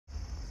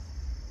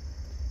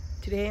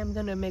Today I'm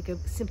going to make a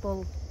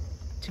simple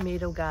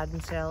tomato garden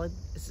salad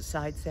as a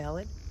side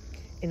salad.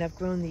 And I've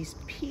grown these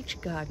peach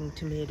garden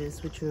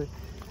tomatoes, which are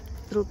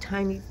little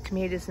tiny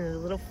tomatoes and they're a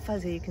little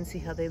fuzzy. You can see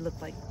how they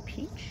look like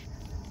peach.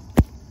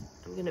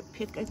 I'm going to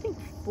pick, I think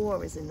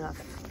 4 is enough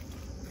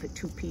for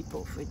 2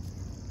 people for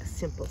a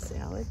simple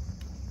salad.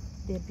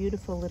 They're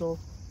beautiful little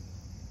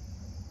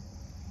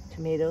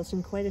tomatoes,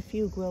 and quite a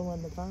few grow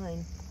on the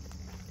vine.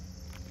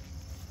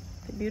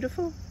 They're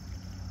beautiful.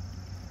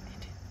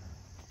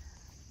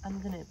 I'm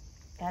going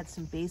to add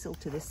some basil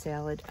to this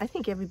salad. I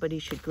think everybody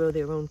should grow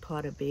their own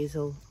pot of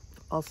basil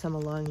all summer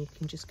long. You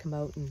can just come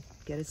out and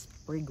get a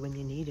sprig when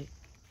you need it.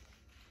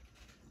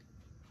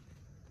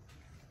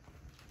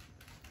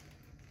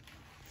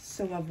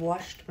 So I've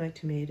washed my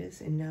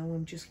tomatoes and now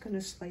I'm just going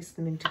to slice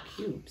them into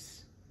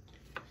cubes.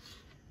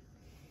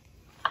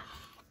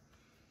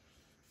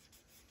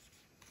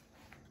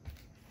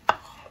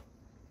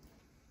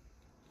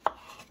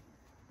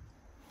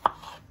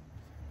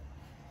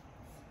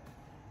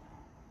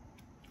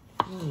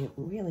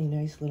 Really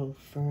nice little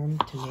firm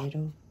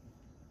tomato.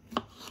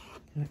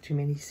 Not too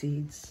many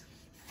seeds.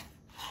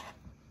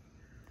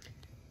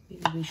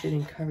 Maybe we should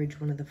encourage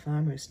one of the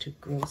farmers to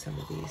grow some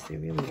of these. They're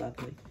really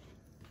lovely.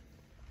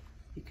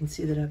 You can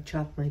see that I've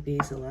chopped my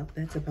basil up.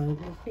 That's about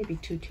maybe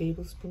 2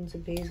 tablespoons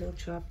of basil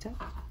chopped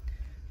up.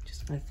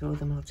 Just going to throw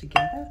them all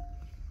together.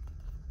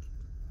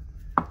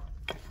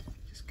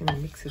 Just going to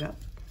mix it up.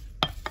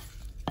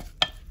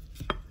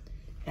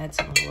 Add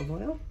some olive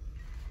oil.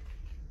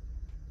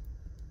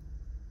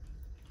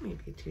 Maybe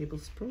a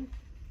tablespoon.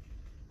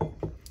 A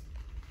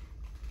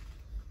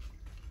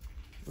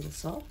little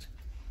salt.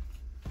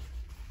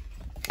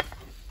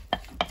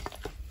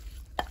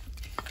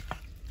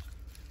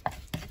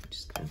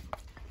 Just gonna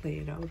lay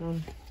it out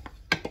on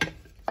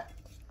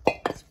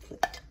this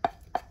plate.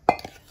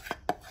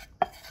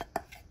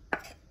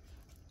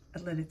 I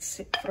let it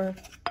sit for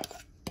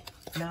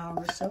an hour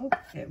or so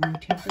at room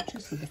temperature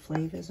so the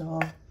flavors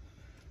all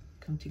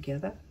come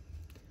together.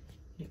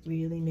 It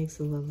really makes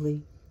a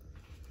lovely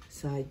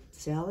side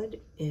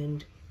salad,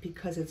 and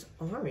because it's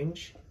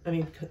orange,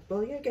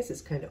 well, yeah, I guess it's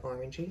kind of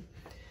orangey,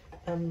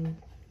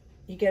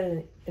 you get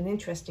an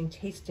interesting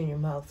taste in your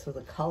mouth, so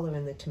the color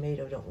and the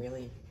tomato don't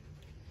really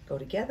go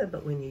together,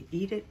 but when you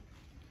eat it,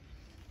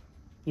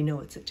 you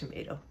know it's a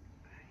tomato.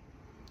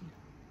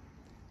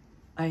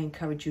 I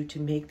encourage you to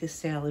make this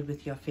salad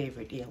with your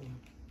favorite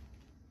heirloom.